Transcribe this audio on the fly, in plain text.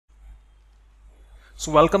So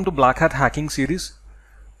welcome to Black Hat Hacking series.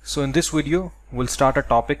 So in this video we'll start a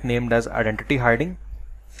topic named as identity hiding.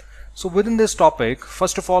 So within this topic,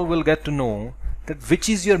 first of all we'll get to know that which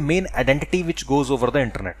is your main identity which goes over the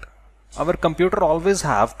internet. Our computer always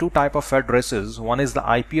have two type of addresses. One is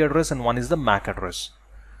the IP address and one is the MAC address.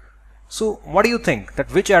 So what do you think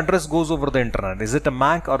that which address goes over the internet? Is it a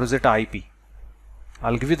MAC or is it a IP?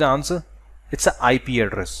 I'll give you the answer. It's an IP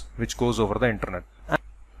address which goes over the internet.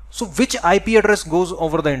 So which IP address goes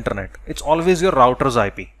over the internet? It's always your router's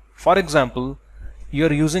IP. For example,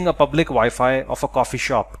 you're using a public Wi-Fi of a coffee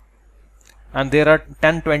shop and there are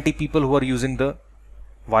 10-20 people who are using the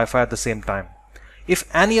Wi-Fi at the same time. If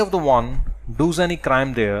any of the one does any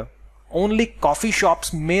crime there, only coffee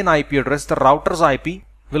shop's main IP address, the router's IP,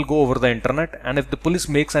 will go over the internet, and if the police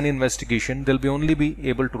makes any investigation, they'll only be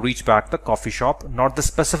able to reach back the coffee shop, not the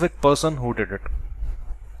specific person who did it.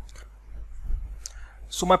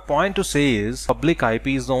 So my point to say is public IP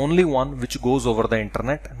is the only one which goes over the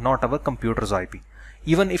internet, not our computer's IP.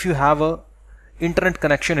 Even if you have a internet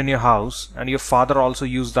connection in your house and your father also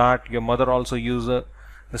use that, your mother also use the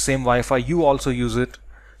same Wi-Fi, you also use it.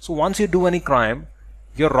 So once you do any crime,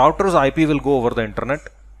 your router's IP will go over the internet.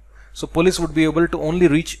 So police would be able to only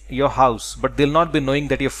reach your house, but they'll not be knowing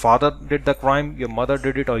that your father did the crime, your mother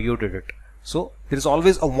did it, or you did it. So there is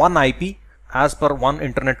always a one IP as per one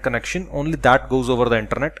internet connection, only that goes over the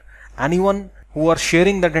internet. Anyone who are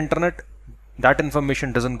sharing that internet, that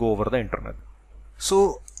information doesn't go over the internet.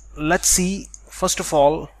 So let's see, first of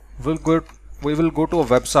all, we will go to a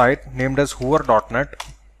website named as hoover.net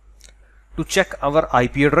to check our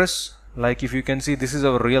IP address. Like if you can see, this is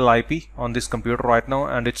our real IP on this computer right now,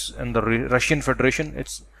 and it's in the Russian Federation.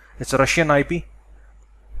 It's a Russian IP,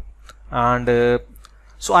 and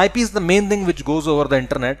so IP is the main thing which goes over the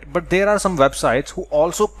internet, but there are some websites who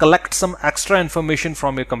also collect some extra information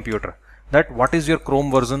from your computer. That what is your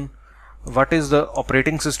Chrome version, what is the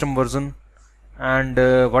operating system version, and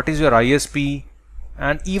what is your ISP,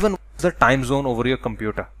 and even the time zone over your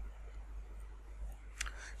computer.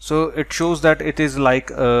 So it shows that it is like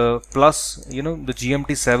plus, the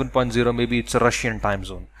GMT 7.0, maybe it's a Russian time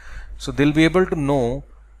zone. So they'll be able to know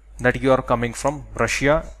that you are coming from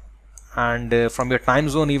Russia, and from your time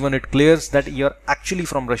zone even it clears that you're actually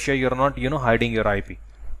from Russia, you're not hiding your IP.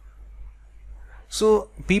 So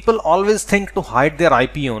people always think to hide their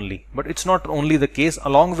IP only, but it's not only the case.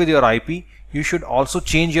 Along with your IP, you should also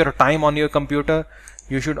change your time on your computer.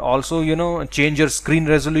 You should also change your screen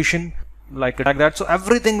resolution like that. So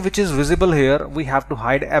everything which is visible here, we have to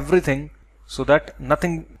hide everything so that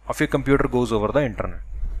nothing of your computer goes over the internet.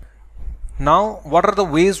 Now, what are the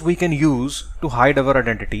ways we can use to hide our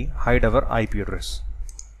identity, hide our IP address?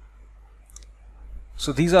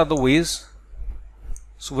 So these are the ways.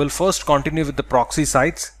 So we'll first continue with the proxy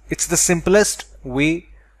sites. It's the simplest way,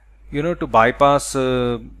 to bypass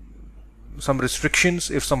some restrictions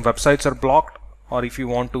if some websites are blocked, or if you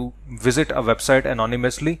want to visit a website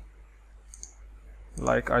anonymously.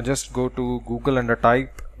 Like I just go to Google and I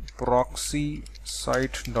type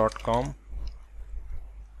proxysite.com.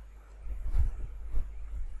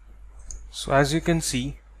 So as you can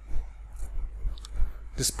see,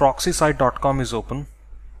 this proxysite.com is open.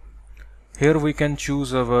 Here we can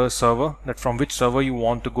choose our server, that from which server you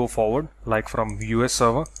want to go forward, like from US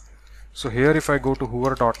server. So here if I go to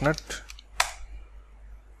hoover.net,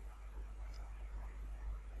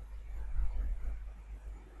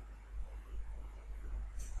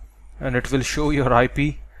 and it will show your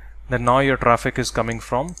IP, that now your traffic is coming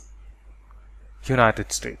from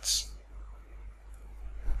United States.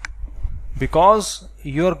 Because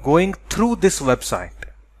you're going through this website.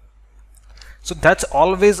 So that's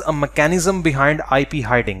always a mechanism behind IP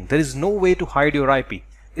hiding. There is no way to hide your IP.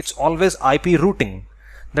 It's always IP routing,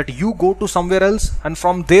 that you go to somewhere else and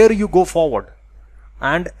from there you go forward.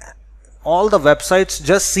 And all the websites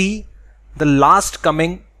just see the last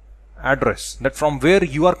coming address, that from where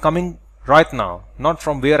you are coming right now, not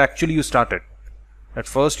from where actually you started. At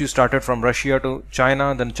first you started from Russia to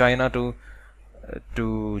China, then China to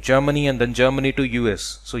Germany, and then Germany to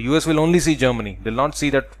US. So US will only see Germany. They'll not see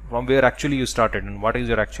that from where actually you started and what is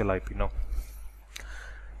your actual IP. No.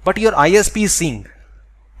 But your ISP is seeing,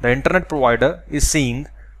 the internet provider is seeing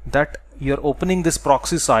that you're opening this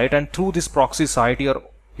proxy site, and through this proxy site you're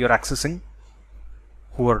accessing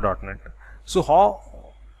hoover.net. So how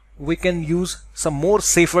we can use some more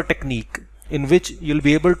safer technique in which you'll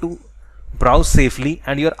be able to browse safely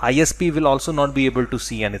and your ISP will also not be able to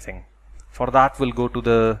see anything. For that we'll go to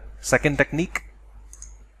the second technique,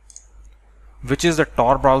 which is the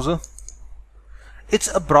Tor browser. It's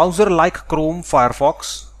a browser like Chrome,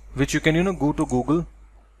 Firefox, which you can go to Google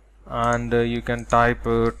and you can type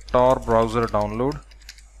Tor browser download.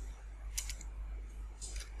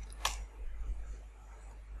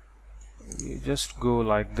 You just go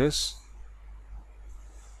like this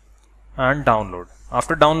and download.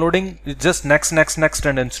 After downloading, it's just next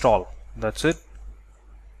and install. That's it.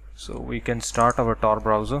 So we can start our Tor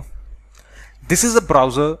browser. This is a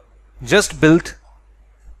browser just built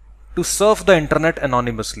to surf the internet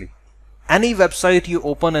anonymously. Any website you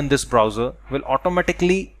open in this browser will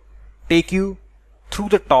automatically take you through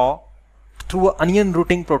the Tor, through an onion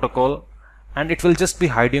routing protocol, and it will just be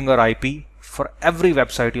hiding your IP for every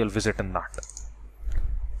website you'll visit in that.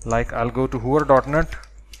 Like I'll go to whoever.net,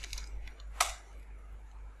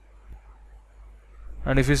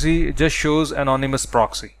 and if you see, it just shows anonymous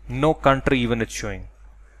proxy, no country even it's showing.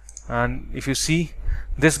 And if you see,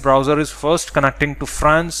 this browser is first connecting to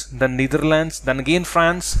France, then Netherlands, then again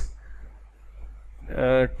France,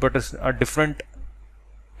 but it's a different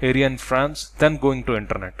area in France, then going to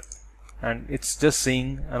internet, and it's just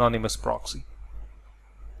saying anonymous proxy.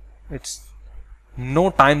 It's no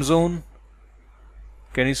time zone.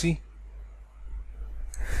 Can you see?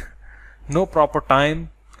 No proper time,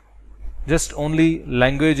 just only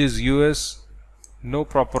language is US, no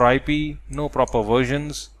proper IP, no proper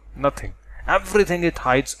versions, nothing. Everything it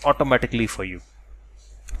hides automatically for you.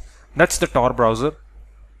 That's the Tor browser.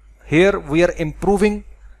 Here we are improving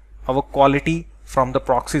our quality from the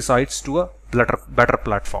proxy sites to a better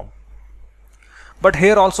platform. But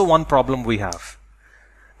here also one problem we have.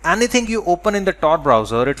 Anything you open in the Tor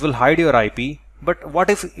browser, it will hide your IP. But what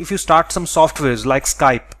if you start some softwares like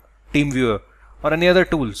Skype, TeamViewer, or any other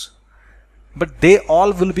tools? But they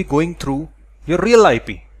all will be going through your real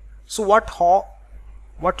IP. So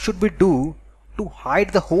what should we do to hide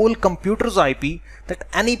the whole computer's IP, that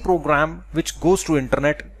any program which goes to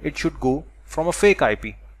internet, it should go from a fake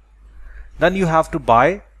IP? Then you have to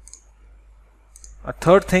buy a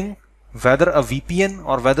third thing, whether a VPN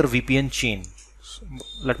or whether VPN chain. So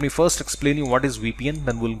let me first explain you what is VPN,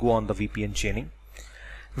 then we'll go on the VPN chaining.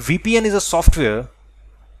 VPN is a software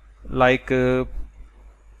like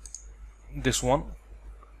this one.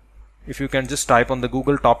 If you can just type on the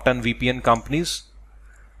Google top 10 VPN companies,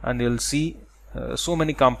 and you'll see so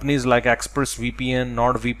many companies like ExpressVPN,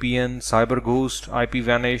 NordVPN, CyberGhost,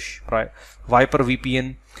 IPVanish, Viper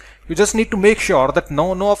VPN. You just need to make sure that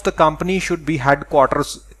no of the company should be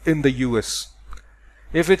headquarters in the US.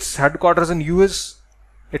 If it's headquarters in US,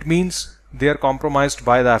 it means they are compromised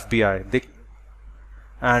by the FBI.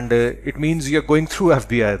 And it means you're going through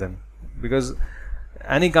FBI then, because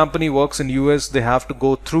any company works in US, they have to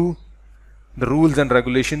go through the rules and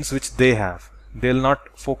regulations which they have. They'll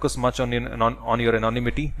not focus much on your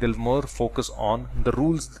anonymity. They'll more focus on the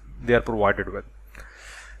rules they are provided with.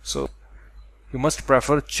 So you must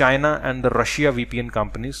prefer China and the Russia VPN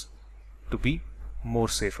companies to be more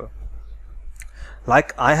safer.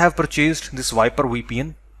 Like I have purchased this Viper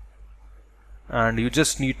VPN, and you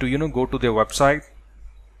just need to go to their website.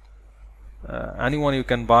 Anyone you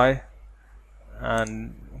can buy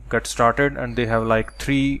and get started, and they have like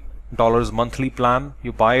 $3 monthly plan.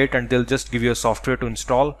 You buy it and they'll just give you a software to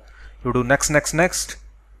install. You do next,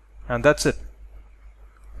 and that's it.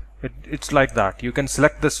 It's like that. You can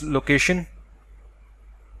select this location,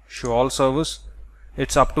 show all servers.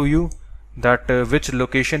 It's up to you that which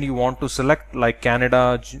location you want to select, like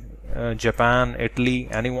Canada, Japan, Italy,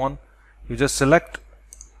 anyone. You just select,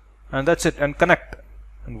 and that's it, and connect.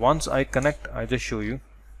 And once I connect, I just show you.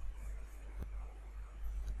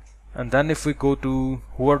 And then if we go to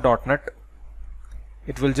whoever.net,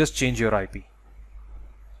 it will just change your IP,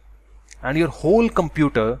 and your whole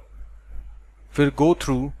computer will go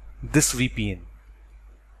through this VPN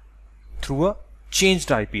through a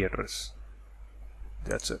changed IP address.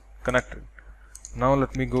 That's it, connected. Now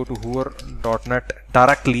let me go to whoever.net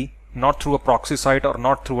directly, not through a proxy site or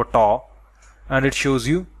not through a Tor, and it shows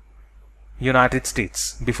you United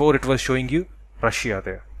States. Before it was showing you Russia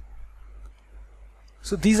there.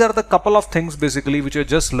 So these are the couple of things basically which I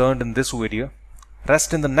just learned in this video.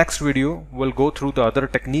 Rest in the next video we'll go through the other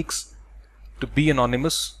techniques to be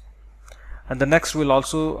anonymous, and the next will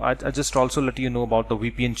also I just also let you know about the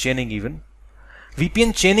VPN chaining. Even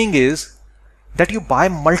VPN chaining is that you buy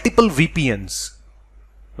multiple VPNs.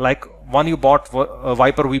 Like one you bought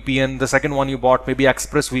Viper VPN, the second one you bought maybe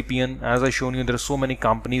ExpressVPN. As I shown you, there are so many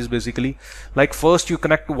companies basically. Like first you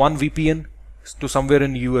connect to one VPN to somewhere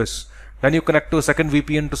in US, then you connect to a second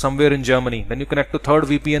VPN to somewhere in Germany, then you connect to third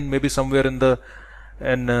VPN maybe somewhere in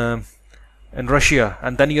Russia,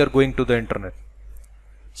 and then you are going to the internet.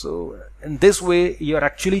 So in this way you are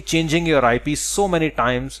actually changing your IP so many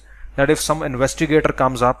times that if some investigator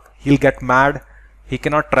comes up, he'll get mad, He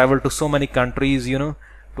cannot travel to so many countries,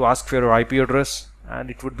 to ask for your IP address, and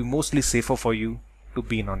it would be mostly safer for you to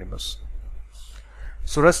be anonymous.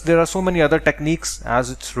 So rest, there are so many other techniques as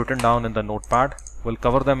it's written down in the notepad. We'll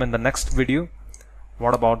cover them in the next video.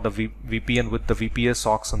 What about the VPN with the VPS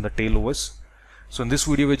socks and the tail OS? So in this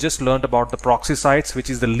video we just learned about the proxy sites, which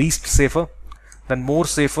is the least safer. Then more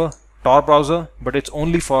safer, Tor browser, but it's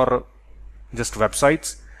only for just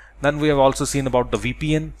websites. Then we have also seen about the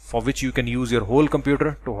VPN, for which you can use your whole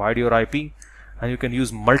computer to hide your IP, and you can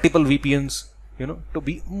use multiple VPNs, to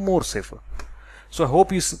be more safer. So I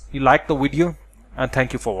hope you liked the video, and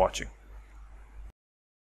thank you for watching.